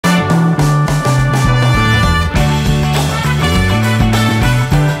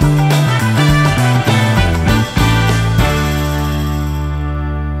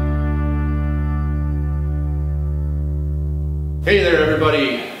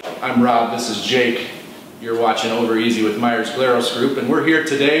I'm Rob, this is Jake. You're watching Over Easy with Meyers Glaros Group, and we're here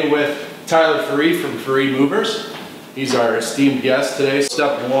today with Tyler Ferree from Ferree Movers. He's our esteemed guest today.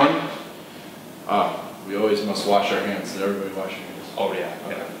 Step one, we always must wash our hands. Did everybody wash their hands? Oh yeah.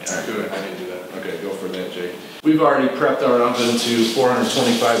 Okay. All right, good. I didn't do that. Okay, go for that, Jake. We've already prepped our oven to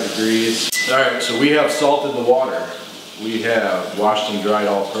 425 degrees. All right, so we have salted the water. We have washed and dried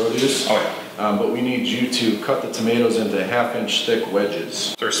all produce. Oh yeah. But we need you to cut the tomatoes into 1/2-inch thick wedges.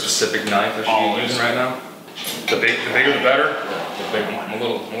 Is there a specific knife that you're using right now? The bigger the better? Yeah, the big one. I'm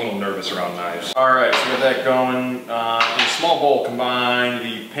a little nervous around knives. Alright, so we got that going. In a small bowl, combine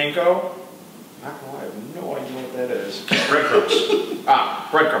the panko. Not gonna lie, I have no idea what that is. Breadcrumbs.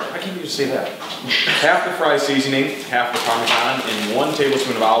 Breadcrumbs. I can't even say that. Half the fry seasoning, half the Parmesan, and 1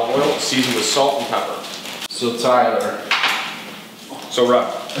 tablespoon of olive oil, seasoned with salt and pepper. So Tyler. So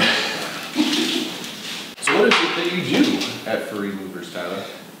Rob. So what is it that you do at Ferree Movers, Tyler?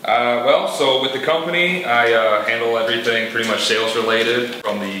 Well, so with the company, I handle everything pretty much sales related,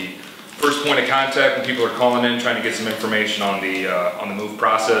 from the first point of contact when people are calling in trying to get some information on the move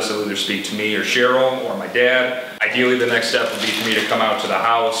process. They'll either speak to me or Cheryl or my dad. Ideally, the next step would be for me to come out to the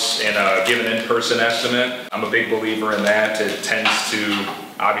house and give an in-person estimate. I'm a big believer in that. It tends to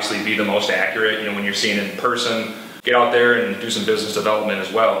obviously be the most accurate. You know, when you're seeing it in person, get out there and do some business development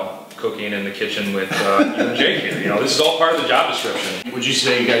as well. Cooking in the kitchen with you and Jake here. You know, this is all part of the job description. Would you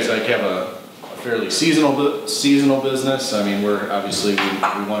say you guys like have a fairly seasonal business? I mean, we're obviously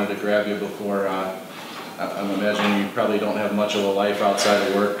we wanted to grab you before. I'm imagining you probably don't have much of a life outside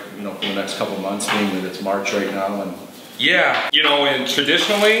of work. You know, for the next couple months, being that it's March right now. And yeah, you know, and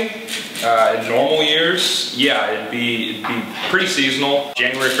traditionally, in normal years, yeah, it'd be pretty seasonal.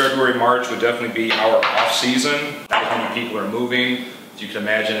 January, February, March would definitely be our off season. Not as many people are moving. You can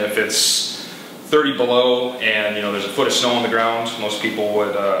imagine if it's 30 below and you know there's a foot of snow on the ground, most people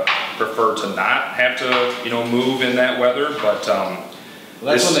would prefer to not have to move in that weather. But well,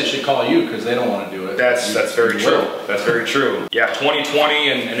 that's when they should call you because they don't want to do it. That's very true. That's very true. Yeah, 2020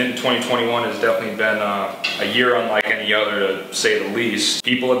 and into 2021 has definitely been a year unlike any other, to say the least.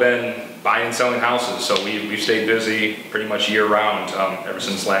 People have been buying and selling houses, so we've stayed busy pretty much year round ever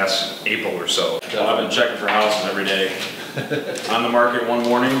since last April or so. Well, I've been checking for houses every day. On the market one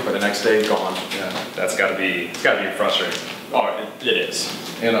morning, but the next day gone. Yeah, it's got to be frustrating. Oh, it is.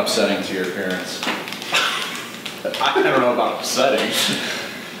 And upsetting to your parents. I don't know about upsetting.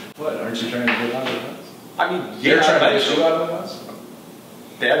 What? Aren't you trying to get out of the house? I mean, They're yeah, trying to get you out of the house?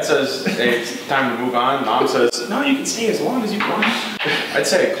 Dad says, hey, it's time to move on. Mom says, no, you can stay as long as you want. I'd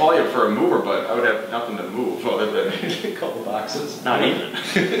say I'd call you for a mover, but I would have nothing to move other than a couple boxes. not even.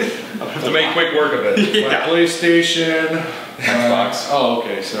 To make quick work of it. Yeah. PlayStation. Xbox. Oh,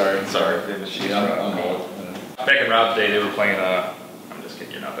 okay, sorry. Sorry. I'm old. Back in Rob's day, they were playing, I'm just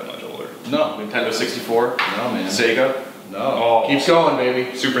kidding, you're not that much older. No. Nintendo 64. No, man. Sega. No. Oh. Keep going,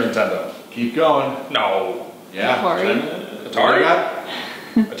 baby. Super Nintendo. Keep going. No. Yeah. Atari?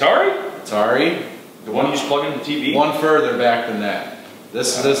 Atari? Atari. The one you just plug into the TV? One further back than that.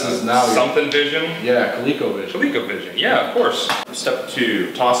 This is now something Vision? Yeah, ColecoVision. ColecoVision, yeah, of course. Step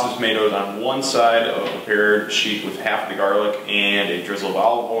 2, toss the tomatoes on one side of a prepared sheet with half the garlic and a drizzle of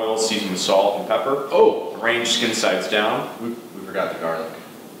olive oil, seasoned with salt and pepper. Oh! Arrange skin sides down. We forgot the garlic.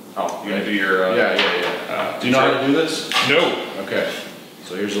 Oh, you gonna do your... Yeah. Do you know how to do this? No. Okay.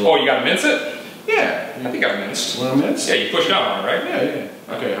 So here's a little... Oh, you gotta mince it? Yeah. I think I minced. A little mince? Yeah, you push down on it, right? Yeah.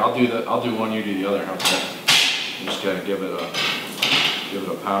 Okay, I'll do one, you do the other. How about that? I'm just gonna give it a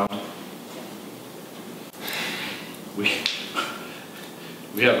pound. We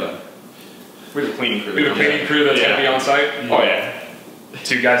have a cleaning crew. We have a cleaning crew that's gonna be on site? Oh yeah.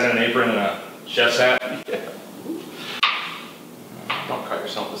 2 guys in an apron and a chef's hat? Yeah. Don't cut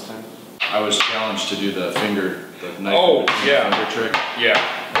yourself this time. I was challenged to do the knife finger trick. Yeah.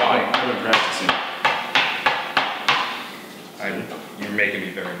 Why? I've been practicing. You're making me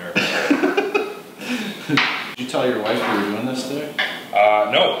very nervous. Did you tell your wife you were doing this today?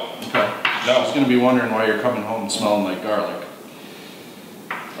 No. Okay. No. She's gonna be wondering why you're coming home smelling like garlic.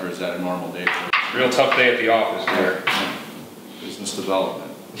 Or is that a normal day for you? Real tough day at the office here. Yeah. Business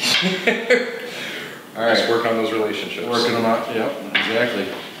development. All right. Just working on those relationships. Working them out, yep, exactly.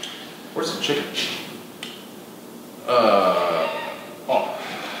 Where's the chicken?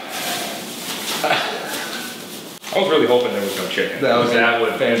 I was really hoping there was no chicken. That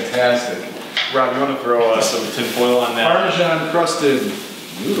would fantastic. Rob, you want to throw some tin foil on that? Parmesan crusted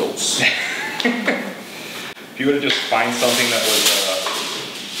noodles. If you would have just find something that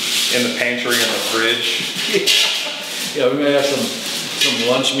was in the pantry in the fridge. Yeah, we may have some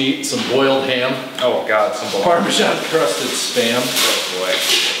lunch meat, some boiled ham. Oh God, some boiled Parmesan crusted spam. Oh boy.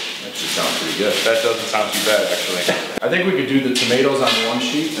 Actually sounds pretty good. That doesn't sound too bad, actually. I think we could do the tomatoes on one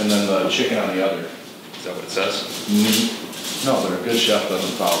sheet and then the chicken on the other. Is that what it says? No, but a good chef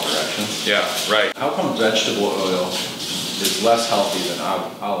doesn't follow directions. Yeah, right. How come vegetable oil is less healthy than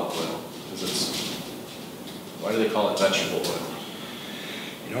olive oil? Because it's, why do they call it vegetable oil?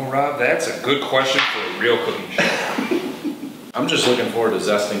 You know, Rob, that's a good question for a real cooking chef. I'm just looking forward to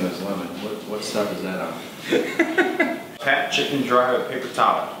zesting this lemon. What step is that on? Pat chicken dry with paper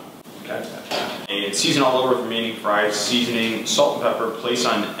towel. Okay. And season all over with remaining fries, seasoning, salt and pepper, place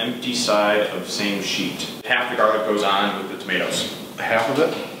on empty side of same sheet. Half the garlic goes on with the tomatoes. Half of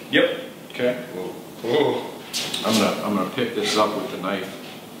it? Yep. Okay. Whoa. I'm gonna pick this up with the knife.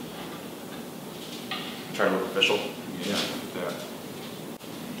 Try to look official. Yeah. I'm gonna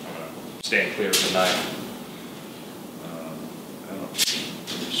stand clear of the knife. I don't know.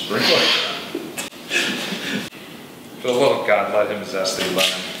 Sprinkle it. For the love of God, let him zest the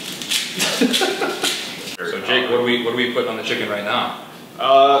lemon. So Jake, what are we putting on the chicken right now?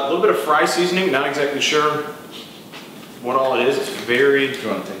 A little bit of fry seasoning, not exactly sure what all it is. It's very... Do you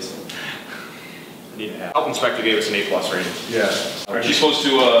want to taste it? I need to have. Health inspector gave us an A+ rating. Yeah. Aren't you supposed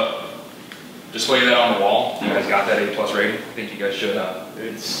to display that on the wall? You guys got that A+ rating? I think you guys should.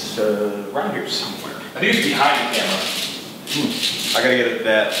 It's around here somewhere. I think it's behind the camera. I gotta get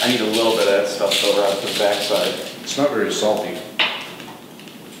that. I need a little bit of that stuff filled around to the backside. It's not very salty.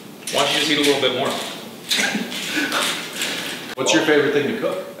 Why don't you just eat a little bit more? What's your favorite thing to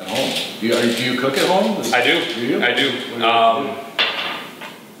cook at home? Do you cook at home? I do. Do you? I do.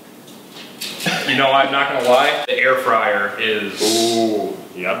 You know, I'm not gonna lie. The air fryer is. Ooh.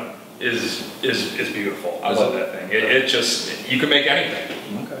 Yep. Is beautiful. I love that thing. It just, you can make anything.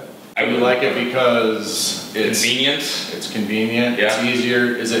 Okay. I Do you like it because it's convenient? It's convenient. Yeah. It's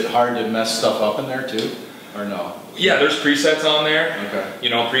easier. Is it hard to mess stuff up in there too, or no? Yeah, there's presets on there. Okay. You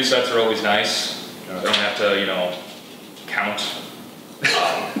know, presets are always nice. Okay. You don't have to, you know, count.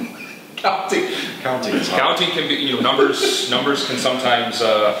 Counting is hard. Counting can be, you know, numbers can sometimes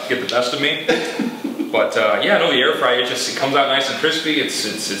get the best of me. But yeah, no, the air fryer, it comes out nice and crispy.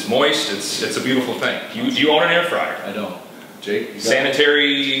 It's moist. It's a beautiful thing. Do you own an air fryer? I don't. Jake, you got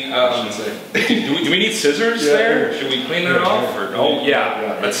sanitary. Do we need scissors there? Should we clean that off? Or oh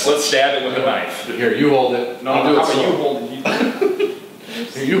yeah, let's stab it with a knife. How about you hold it?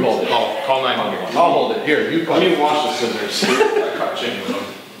 Here, you hold it. Call 911. I'll hold it. Here, you Let me wash the scissors. I cut chicken with them.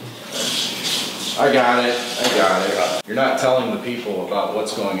 I got it. You're not telling the people about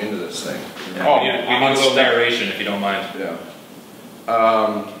what's going into this thing. Oh, we need a little narration if you don't mind. Yeah.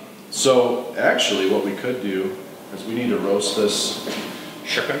 So actually, what we could do is we need to roast this.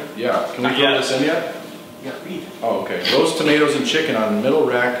 Chicken? Yeah. Can we Not throw yet. this in yet? Yeah, read. Oh, okay. Roast tomatoes and chicken on the middle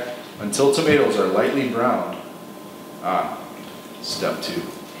rack until tomatoes are lightly browned. Step 2.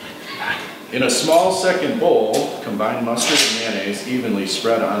 In a small second bowl, combine mustard and mayonnaise evenly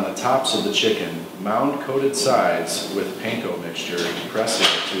spread on the tops of the chicken. Mound coated sides with panko mixture and press it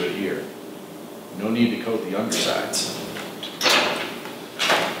to adhere. No need to coat the undersides.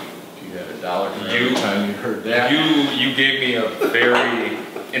 If you had $1 for every time you heard that. You gave me a very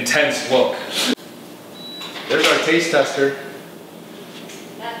intense look. There's our taste tester.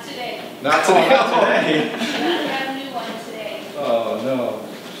 Not today. Not today. Today. I have a new one today. Oh no.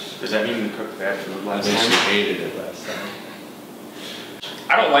 Does that mean you cooked bad food I last think she time? hated it last time.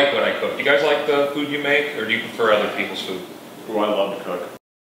 I don't like what I cook. Do you guys like the food you make, or do you prefer other people's food? Ooh, I love to cook.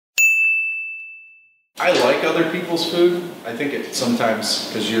 I like other people's food. I think it sometimes,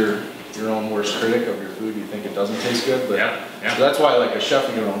 because you're your own worst critic of your food, you think it doesn't taste good. But Yeah. So that's why, like a chef,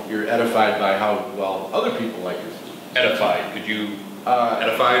 you're edified by how well other people like your food. Edified. Could you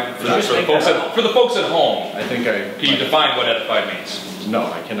Edified? for the folks at home? I think Can you define what edified means? No,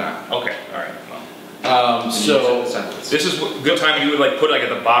 I cannot. Okay. All right. Well, So this is a good time you would like put like at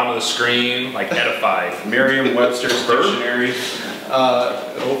the bottom of the screen, like edified. Merriam-Webster's dictionary.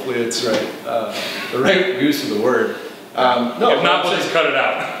 hopefully it's right. The right use of the word. No, If not, we'll just cut it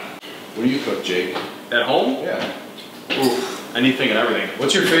out. What do you cook, Jake? At home? Yeah. Oof, anything and everything.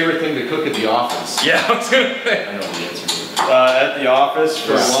 What's your favorite thing to cook at the office? Yeah, I was gonna say. I know the answer to it. At the office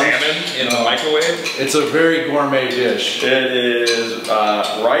for lunch. Salmon in the microwave. It's a very gourmet dish. It is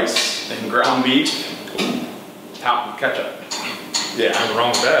rice and ground beef, topped with ketchup. Yeah. Nothing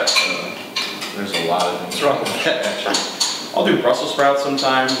wrong with that. There's a lot of things wrong with that, actually. I'll do Brussels sprouts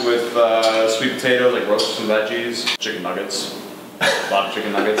sometimes with sweet potatoes, like roast some veggies, chicken nuggets. A lot of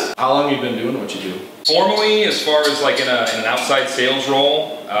chicken nuggets. How long have you been doing what you do? Formally, as far as like in an outside sales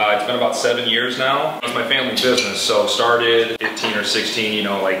role, it's been about 7 years now. It's my family business, so started 15 or 16, you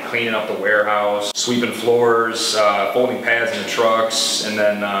know, like cleaning up the warehouse, sweeping floors, folding pads in the trucks, and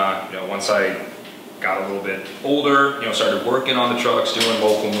then, you know, once I got a little bit older, you know, started working on the trucks, doing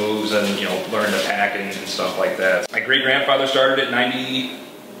local moves, and, you know, learning to packing and stuff like that. My great-grandfather started it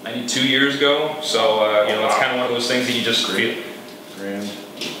 92 years ago, so, you know, it's kind of one of those things that you just feel. Grand,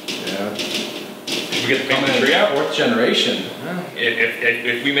 yeah. We get the family tree out. 4th generation.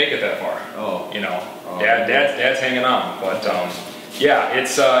 If we make it that far. Oh. You know, Dad's hanging on, but yeah,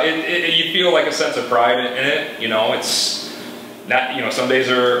 it's you feel like a sense of pride in it. You know, it's not, you know, some days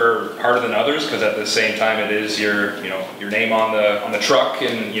are harder than others because at the same time it is your name on the truck,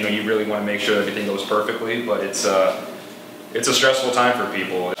 and you know you really want to make sure everything goes perfectly. But it's a stressful time for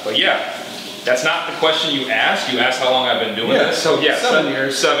people. But yeah. That's not the question you asked. You asked how long I've been doing this. So yeah, 7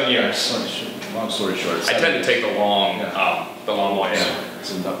 years. 7 years. Long story short, I tend to take the long ones. Yeah.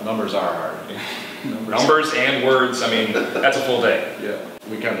 So numbers are hard. Numbers and words. I mean, that's a full day. Yeah.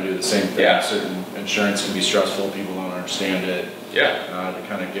 We kind of do the same thing. Yeah. Certain insurance can be stressful. People don't understand it. Yeah. To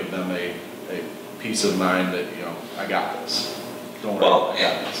kind of give them a peace of mind that, you know, I got this. Don't worry. Well, I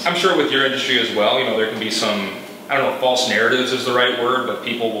got this. I'm sure with your industry as well, you know, there can be some, I don't know if false narratives is the right word, but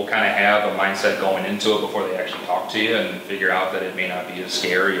people will kind of have a mindset going into it before they actually talk to you and figure out that it may not be as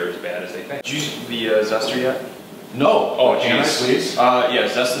scary or as bad as they think. Did you use the zester yet? No. Oh, can I, geez. please? Yeah,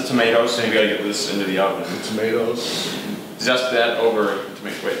 zest the tomatoes, so you gotta get this into the oven. The tomatoes. Zest that over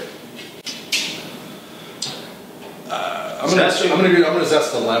tomato. Wait. I'm gonna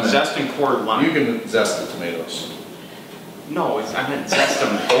zest the lemon. Zest and quartered lemon. You can zest the tomatoes. No, I meant zest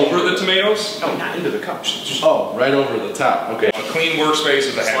them Over the tomatoes? No, not into the cup. Just Oh, right over the top. Okay. A clean workspace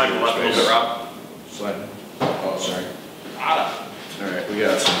is a slide happy it left a little bit, workspace. Rob. Slide. Oh, sorry. Ah. All right, we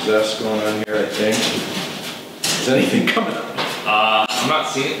got some zest going on here, I think. Is anything coming up? I'm not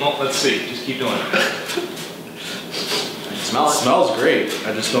seeing it. Well, let's see. Just keep doing it. Smell It it. smells great.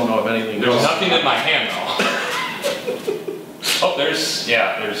 I just don't know if anything There's goes. nothing in my hand though. Oh, there's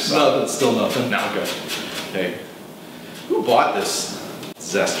No, that's still nothing. No. Okay. Hey, who bought this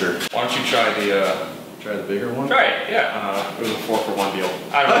zester? Why don't you try Try the bigger one? try it? Yeah. It was a 4-for-1 deal.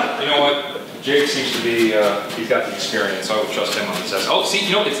 I don't know. You know what? Jake seems to be, he's got the experience, so I would trust him on the zest. Oh, see,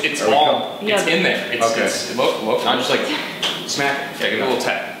 you know, it's all, it's in there. It's, look. Not just like smack it. Yeah, give it a little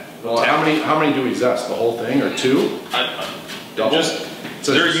tap. Well, how many do we zest? The whole thing or 2? Double? Just Is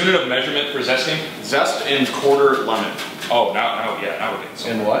there a unit of measurement for zesting? zest and quarter lemon. Oh, now we're getting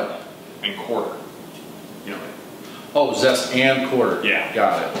somewhere. And what? And quarter. You know. Oh, zest and quarter. Yeah.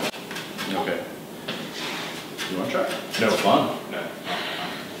 Got it. Okay. You want to try? No. Fun. No.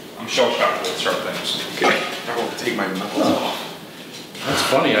 I'm shell-shocked with sharp things. Okay. I will take my knuckles off. That's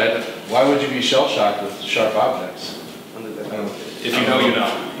funny. Why would you be shell-shocked with sharp objects? If you know, you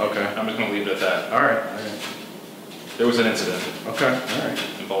know. Okay. I'm just going to leave it at that. All right. There was an incident Okay. All right.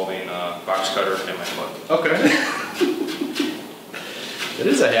 involving a box cutter in my foot. Okay. It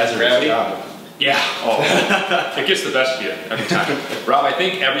is a hazardous Gravity? job. Yeah. Oh, it gets the best of you every time. Rob, I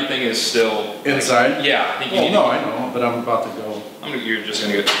think everything is still Inside? Yeah, I think you Oh, need no, to. I know, but I'm about to go. You're just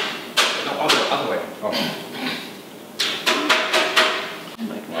gonna get. No, other way. Oh.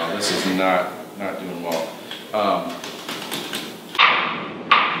 Wow, this is not doing well.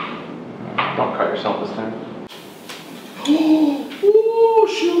 Don't cut yourself this time. Oh,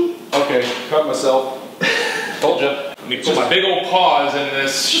 shoot. Okay, cut myself. Told you. Let me put my big old paws in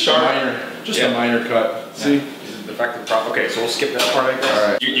this sharp. A minor cut. See? Defective prop. Okay, so we'll skip that part, I guess.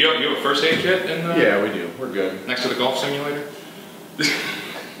 All right. You have a first aid kit in the, Yeah, we do. We're good. next to the golf simulator?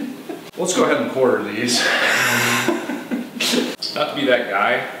 Let's go ahead and quarter these. Not to be that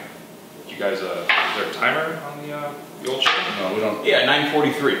guy. You guys, is there a timer on the old ship? No, we don't. Yeah,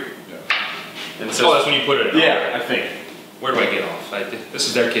 9:43. Yeah. And it says, Oh, that's when you put it in. yeah, I think. Where do I get off? This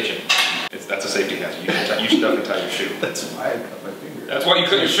is their kitchen. That's a safety hazard. You should definitely tie your shoe. That's why I cut my finger. That's why you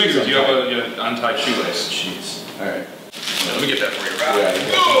cut your fingers. You have an untied shoelace. Jeez. All right. Yeah, let me get that for you, Rob. Yeah, you got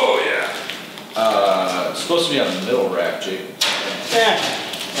it. Oh, yeah. It's supposed to be on the middle rack, Jake. Yeah.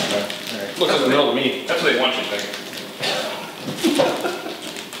 Okay. All right. Looks in the middle of me. That's what they want you to think.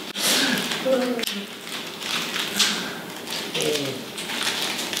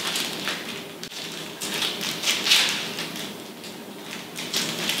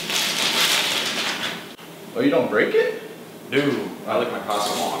 Oh, you don't break it? No, I like my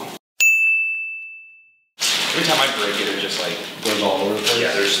pasta long. Every time I break it, it just like Goes all over the place?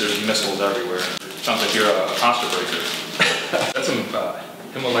 yeah. There's missiles everywhere. Sounds like you're a pasta breaker. That's some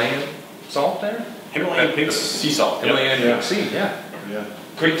Himalayan salt there. Himalayan pink sea salt. Himalayan Yeah. pink sea, yeah. Yeah.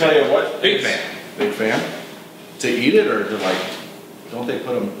 Couldn't tell you what. Big fan. Big fan? To eat it or to like, don't they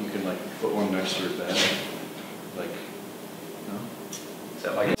put them, you can like put one next to your bed? Like, no? Is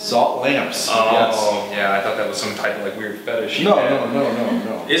that like Salt lamps. Oh, yeah, I thought that was some type of like weird fetish. Yes.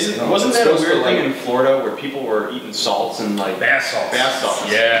 No. Wasn't that a supposed to, weird thing like, in Florida where people were eating salts and like Bath salts. Bath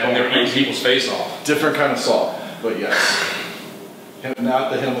salts. Yeah, and they were eating people's face off. different kind of salt, but yes.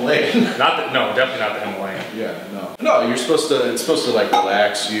 Not the Himalayan. No, definitely not the Himalayan. Yeah, no. No, you're supposed to, it's supposed to like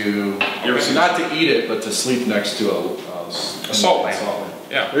relax you. Not to eat it, but to sleep next to a salt lamp.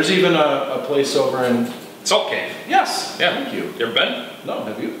 Yeah. There's even a place over in... Salt cave. Yes. Yeah. Thank you. You ever been? No,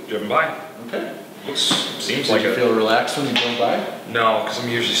 have you? Driven by? Okay. Seems Did like you a... feel relaxed when you drove by? No, because I'm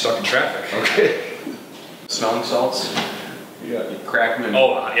usually stuck in traffic. Okay. smelling salts. Yeah. You crack them and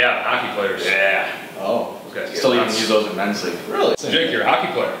Oh, yeah, hockey players. yeah. Oh. Those guys get Still even nuts. use those immensely. Really? Jake, you're a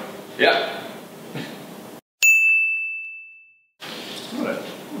hockey player. Yeah. I'm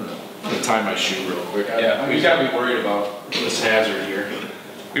gonna tie my shoe real quick. Yeah. We gotta be worried about this hazard here.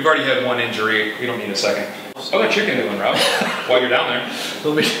 We've already had one injury. We don't need a second. How's that chicken doing, Rob? While you're down there.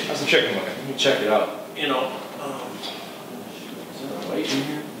 Let me How's the chicken looking? check it out. You know, is there a light in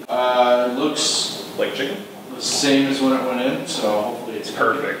here? Looks Like chicken? the same as when it went in, so hopefully it's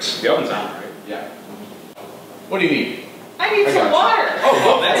Perfect. The oven's on, right? Yeah. What do you need? I need I some got water.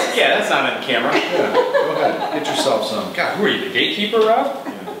 Oh, that's not on camera. Yeah, go ahead. Get yourself some. God, who are you, the gatekeeper, Rob?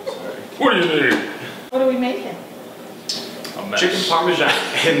 Yeah, sorry. What do you need? What are we making? A mess. Chicken parmesan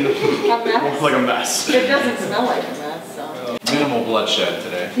and A mess. like a mess. It doesn't smell like a mess, so. Minimal bloodshed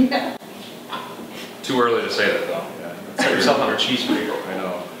today. Yeah. Too early to say that, though. Yeah, Set yourself on a cheese burrito. I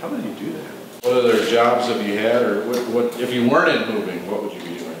know. How did you do that? What other jobs have you had, or what if you weren't in moving, what would you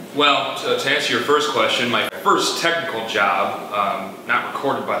be doing? Well, to answer your first question, my first technical job, not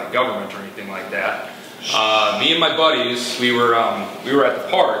recorded by the government or anything like that, me and my buddies, we were at the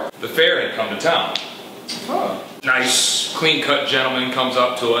park. The fair had come to town. Huh. Nice, clean-cut gentleman comes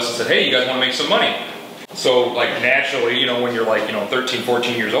up to us and said, hey, you guys want to make some money? So, like, naturally, you know, when you're like, 13,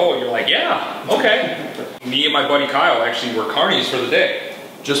 14 years old, you're like, yeah, okay. Me and my buddy Kyle actually were carnies for the day.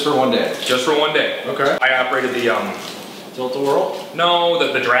 Just for one day? Just for one day. Okay. I operated the, Tilt-a-whirl?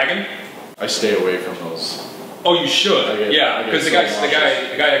 no, the dragon. I stay away from those. Oh, you should. I get Yeah, because the guy so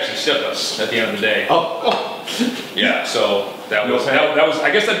actually stiffed us at the end of the day. Oh. Yeah, so that No was pay? that was. I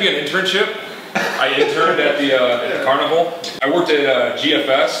guess that'd be an internship. I interned at the carnival. I worked at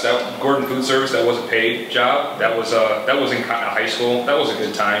GFS, that Gordon Food Service. That was a paid job. That was in high school. That was a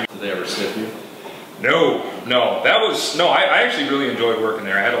good time. Did they ever stiff you? No. I actually really enjoyed working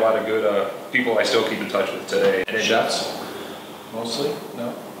there. I had a lot of good people I still keep in touch with today. And Chefs? Mostly?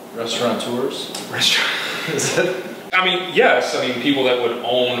 No? Restaurateurs? Restaurant. I mean, yes. I mean, people that would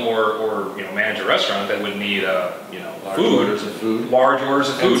own or manage a restaurant that would need Large food. orders of food? Large orders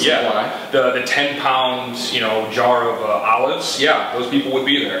of food. And Yeah. The 10-pound jar of olives. Yeah, those people would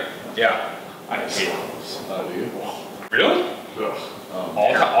be there. Yeah. I hate olives. Do you? Really? Ugh.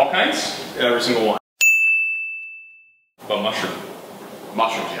 All kinds? Every single one. But mushroom.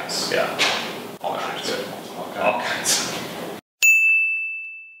 Mushrooms, yes. Yeah. All kinds. Good. All kinds.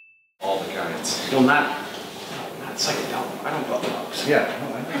 All the kinds. Well, not psychedelic. I don't love drugs. Yeah.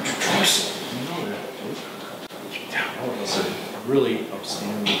 No, I know. You know that. Yeah. Oh, those are really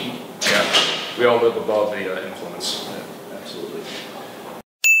upstanding. Yeah. We all live above the influence. Yeah, absolutely.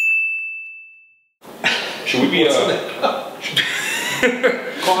 Should we be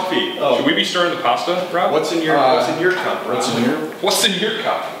Coffee. Should we be stirring the pasta, Rob? What's in your cup, bro? What's in here? What's in your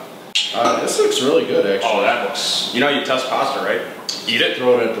cup? This looks really good, actually. Oh, that looks. You know you test pasta, right? Eat it.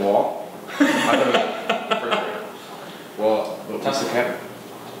 Throw it at the wall. I thought it was refrigerator. Well, Test the cabinet.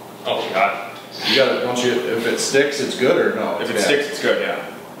 Oh God. you gotta, don't you, if it sticks, it's good, or no? If it It's bad? sticks, it's good,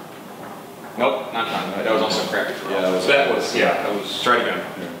 yeah. Nope, not done. That was also crappy. Yeah, that was. That was. Try it again.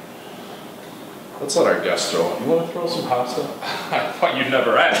 Yeah. Let's let our guests throw it. You wanna throw some pasta? I thought you'd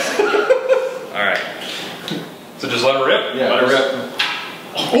never ask. All right. So just let her rip. Yeah, Let her just- rip.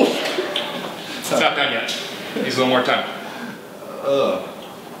 It's not done yet. Needs a little more time.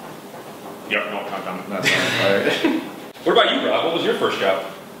 Yep, no, not done. Not bad. All right. What about you, Rob? What was your first job?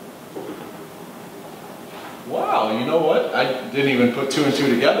 Wow, you know what? I didn't even put two and two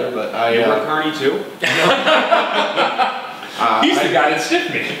together, but I. You were carny too? He's the guy that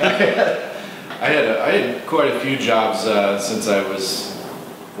stiffed me. I had quite a few jobs since I was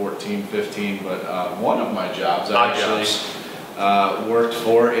 14, 15, but one of my jobs I actually worked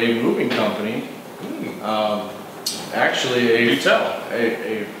for a moving company. Actually, You tell.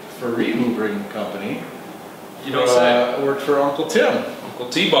 a Ferree Moving company. You don't say. Worked for Uncle Tim. Uncle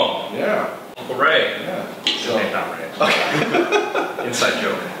T-Bone. Yeah. Uncle Ray. Yeah. His So, name's not Ray. Inside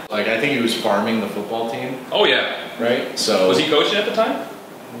joke. like, I think he was farming the football team, Oh yeah. right? So Was he coaching at the time?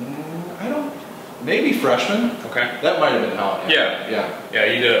 I don't. Maybe freshman. Okay. That might have been how it happened. Yeah. Yeah.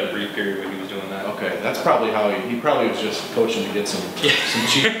 Yeah, he did a brief period when he was doing that. Okay, that's probably how he probably was just coaching to get some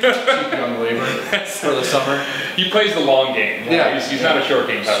cheap young labor for the summer. He plays the long game. Yeah. He's not a short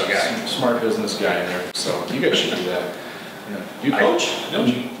game type of guy. Smart business guy in there. So you guys should do that. Yeah. You coach? No,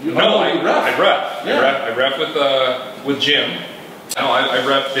 You I rep. Yeah. I rep with Jim. No, I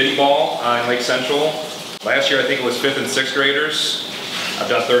rep Biddy Ball in Lake Central. Last year I think it was 5th and 6th graders. I've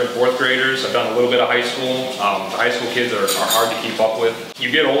done 3rd and 4th graders. I've done a little bit of high school. The high school kids are hard to keep up with.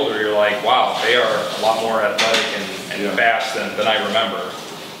 You get older, you're like, wow, they are a lot more athletic and fast than I remember.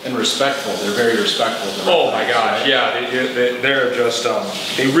 And respectful. They're very respectful. Oh my gosh, yeah, they're just,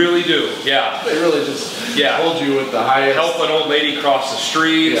 they really do, yeah. They really just hold you with the highest. Help an old lady cross the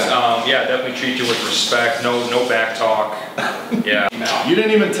street. Yeah. Definitely treat you with respect. No back talk. Yeah. You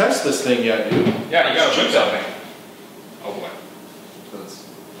didn't even test this thing yet, dude. Yeah, you gotta whip that thing. Oh boy.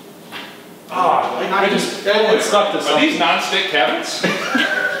 I just it stuck to Are something. these non-stick cabinets?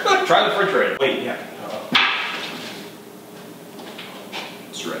 Try the refrigerator. Wait, yeah.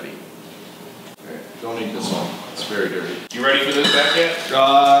 It's ready. Okay, don't eat this one. It's very dirty. You ready for this back yet?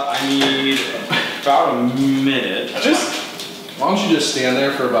 I need about a minute. Why don't you just stand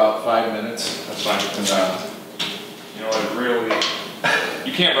there for about 5 minutes? That's fine. And, You know what, really,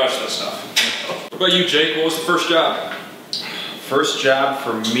 you can't rush this stuff. What about you, Jake? What was the first job? First job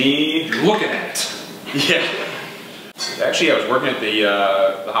for me. You're looking at it. Yeah. Actually, I was working at the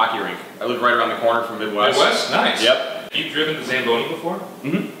hockey rink. I live right around the corner from Midwest. Midwest? Nice. Yep. Have you driven the Zamboni before?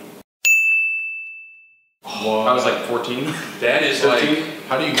 Mm-hmm. Whoa. I was like 14. That is 15. like,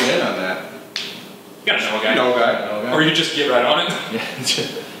 How do you get in on that? you gotta know a guy. You know a guy. Or you just get right on it. Yeah.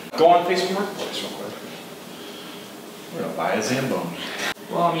 Go on Facebook Marketplace real quick. We're gonna buy a Zamboni.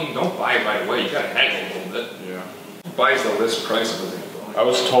 Well, I mean, don't buy it right away. You gotta haggle a little bit. Yeah. Who buys the list price of a Zamboni? I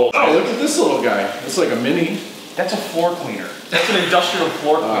was told. Oh, look at this little guy. It's like a mini. That's a floor cleaner. That's an industrial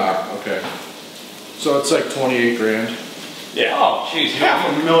floor cleaner. Ah, okay. So it's like 28 grand. Yeah. Oh, jeez.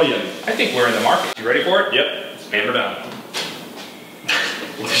 $500,000. I think we're in the market. You ready for it? Yep. Hammer down.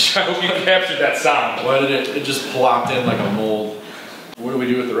 I hope you captured that sound. Why did it just plopped in like a mold? What do we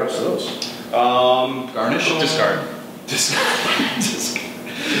do with the rest of those? Garnish. Discard. Do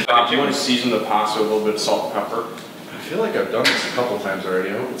you want to season the pasta with a little bit of salt and pepper? I feel like I've done this a couple times already.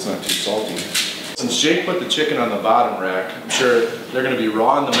 I hope it's not too salty. Since Jake put the chicken on the bottom rack, I'm sure they're going to be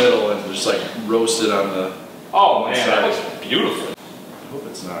raw in the middle and just like roasted on the... Oh man, that was beautiful. I hope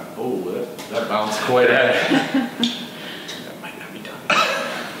it's not. Oh, that bounced quite a bit. That might not be done.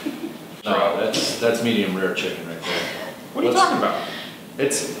 No, that's medium rare chicken right there. What are you talking about?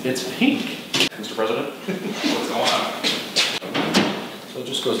 It's pink. Mr. President? What's going on? So it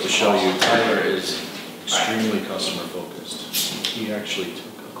just goes to show you, Tyler is extremely customer focused. He actually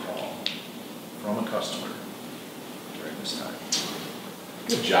took a call from a customer during this time.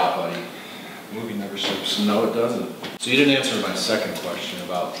 Good job, buddy. Movie never sleeps. No, it doesn't. So you didn't answer my second question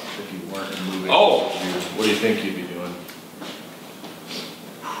about if you weren't in movie. Oh. What do you think you'd be doing?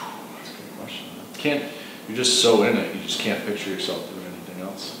 That's a good question. You're just so in it, you just can't picture yourself doing anything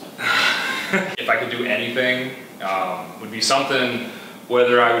else. If I could do anything, would be something,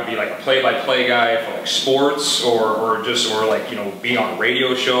 whether I would be like a play-by-play guy for like sports or like, you know, being on a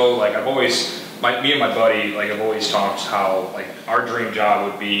radio show. Like I've always, me and my buddy, like I've always talked how like our dream job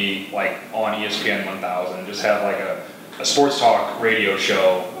would be like on ESPN 1000, just have like a sports talk radio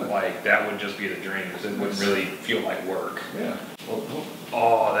show. Like that would just be the dream because it wouldn't really feel like work. Yeah. Well,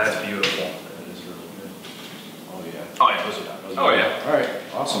 Oh, that's beautiful. that is really good. Oh yeah. Oh yeah, those are done. Those Oh, are yeah. good. All right.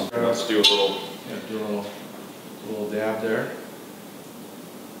 Awesome. Let's do a little. Yeah, do a little dab there.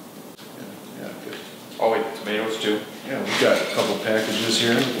 Yeah, good. Oh wait, tomatoes too. Yeah, we've got a couple packages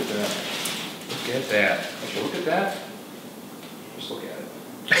here. Look at that. Look at that. Okay, look at that. Just look at it.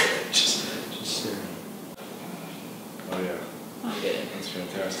 just staring. Oh yeah, I'm good. that's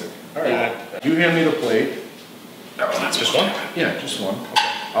fantastic. All right, you hand me the plate. Oh, that's just one? Yeah, just one. Okay.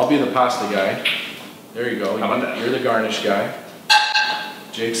 I'll be the pasta guy. There you go. How about that? You're the garnish guy.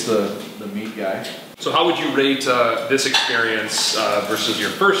 Jake's the meat guy. So how would you rate this experience versus your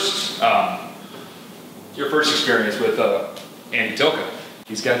first experience with Andy Tilka?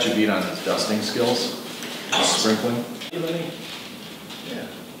 He's got you beat on his dusting skills. Sprinkling. Hey, Lenny. Yeah.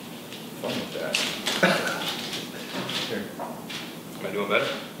 Fun with that. Here. Am I doing better?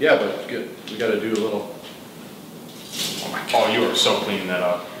 Yeah, but good. We got to do a little. Oh my God. Oh, you are so cleaning that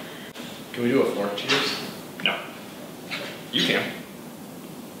up. Can we do a fork cheers? No. You can.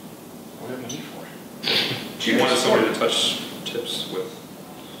 What do we have money for? She wanted somebody to touch tips with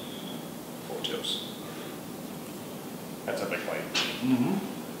 4 tips. That's a big bite. Mm-hmm.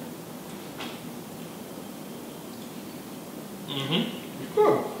 Mm-hmm.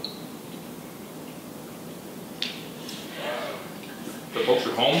 Good. The folks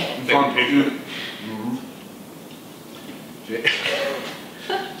at home, they can pay for it.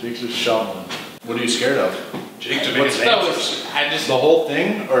 Jake's just shoveling. What are you scared of? Jake to make his answers. The whole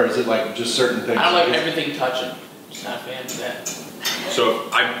thing, or is it like just certain things? I don't like everything touching. Just not a fan of that. So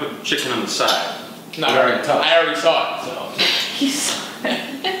if I put chicken on the side. No, You already touched. I already saw it, so. You saw it.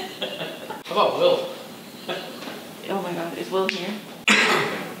 How about Will? Oh my God, is Will here?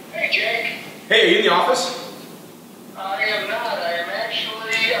 Hey, Jake. Hey, are you in the office? I am not. I am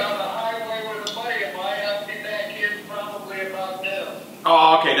actually on the highway with a buddy of mine. I'll be back in probably about noon.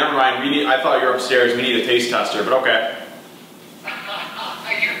 Oh, okay, never mind. I thought you were upstairs. We need a taste tester, but okay. You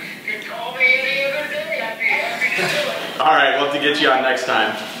could call me any other day. I'd be happy to do it. All right, we'll have to get you on next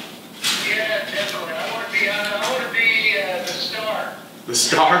time. Yeah, definitely. I want to be on. I want to be the star. The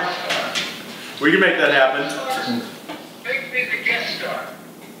star? We can make that happen. Make me the guest star.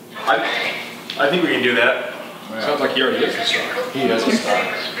 I think we can do that. Sounds like he already is the star. He is a star.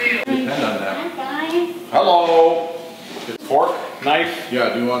 Depend on that. Bye. Hello. Fork, knife.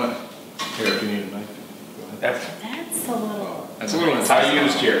 Yeah, do you want to? Here, if you need a knife. Go ahead. That's a little. That's a little I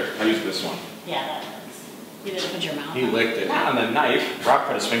used this one. Yeah, that works. You didn't put your mouth He on. licked it. Not on the knife. Rock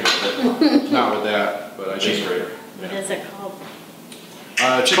put his finger with it. Not with that, but I Cheese just. grater. What is it called?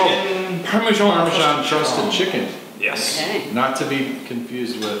 Chicken Parmesan crusted chicken. Yes. Okay. Not to be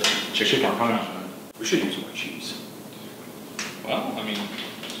confused with chicken parmesan. We should use more cheese. Well, I mean,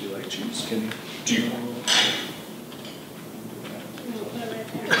 Do you like cheese? Can you? do you? Put it right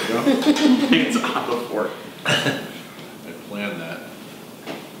there. There you go. It's on the fork. I planned that.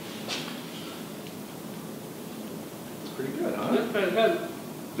 It's pretty good, huh? That's pretty good.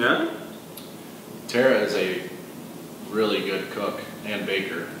 Yeah? Tara is a really good cook and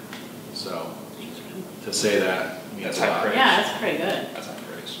baker, so to say that means That's a high lot. praise. Yeah, that's pretty good. That's not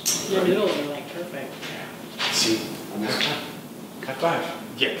praise. Your noodles are like perfect. See. High five.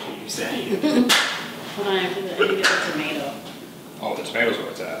 Yeah, don't use that. Hold on, I have to get the tomato. Oh, the tomatoes where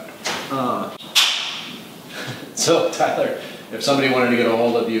it's at. So Tyler, if somebody wanted to get a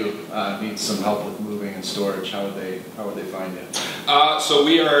hold of you, needs some help with moving and storage, how would they find you? So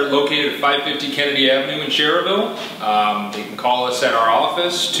we are located at 550 Kennedy Avenue in Cherylville. They can call us at our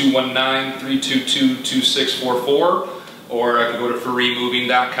office, 219-322-2644, or I can go to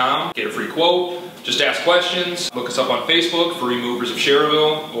ferreemoving.com, get a free quote, just ask questions, look us up on Facebook, Ferree Movers of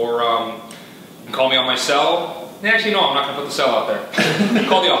Cherylville, or you can call me on my cell. Actually, no, I'm not going to put the cell out there.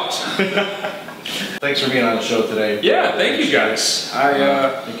 Call the office. Thanks for being on the show today. Yeah, thank you guys.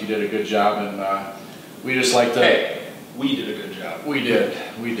 I think you did a good job, and we just like to. Hey, we did a good job. We did.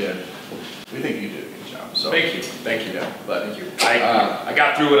 We think you did a good job. So Thank you. Yeah, but thank you. I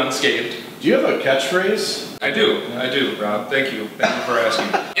got through it unscathed. Do you have a catchphrase? I do, Rob. Thank you for asking.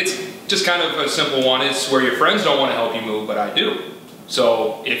 It's just kind of a simple one. It's where your friends don't want to help you move, but I do.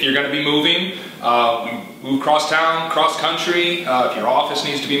 So if you're going to be moving, move cross town, cross country, if your office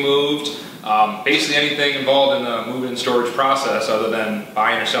needs to be moved, basically anything involved in the moving and storage process other than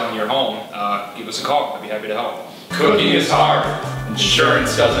buying or selling your home, give us a call. I'd be happy to help. Cooking is hard.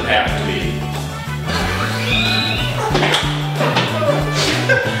 Insurance doesn't have to be.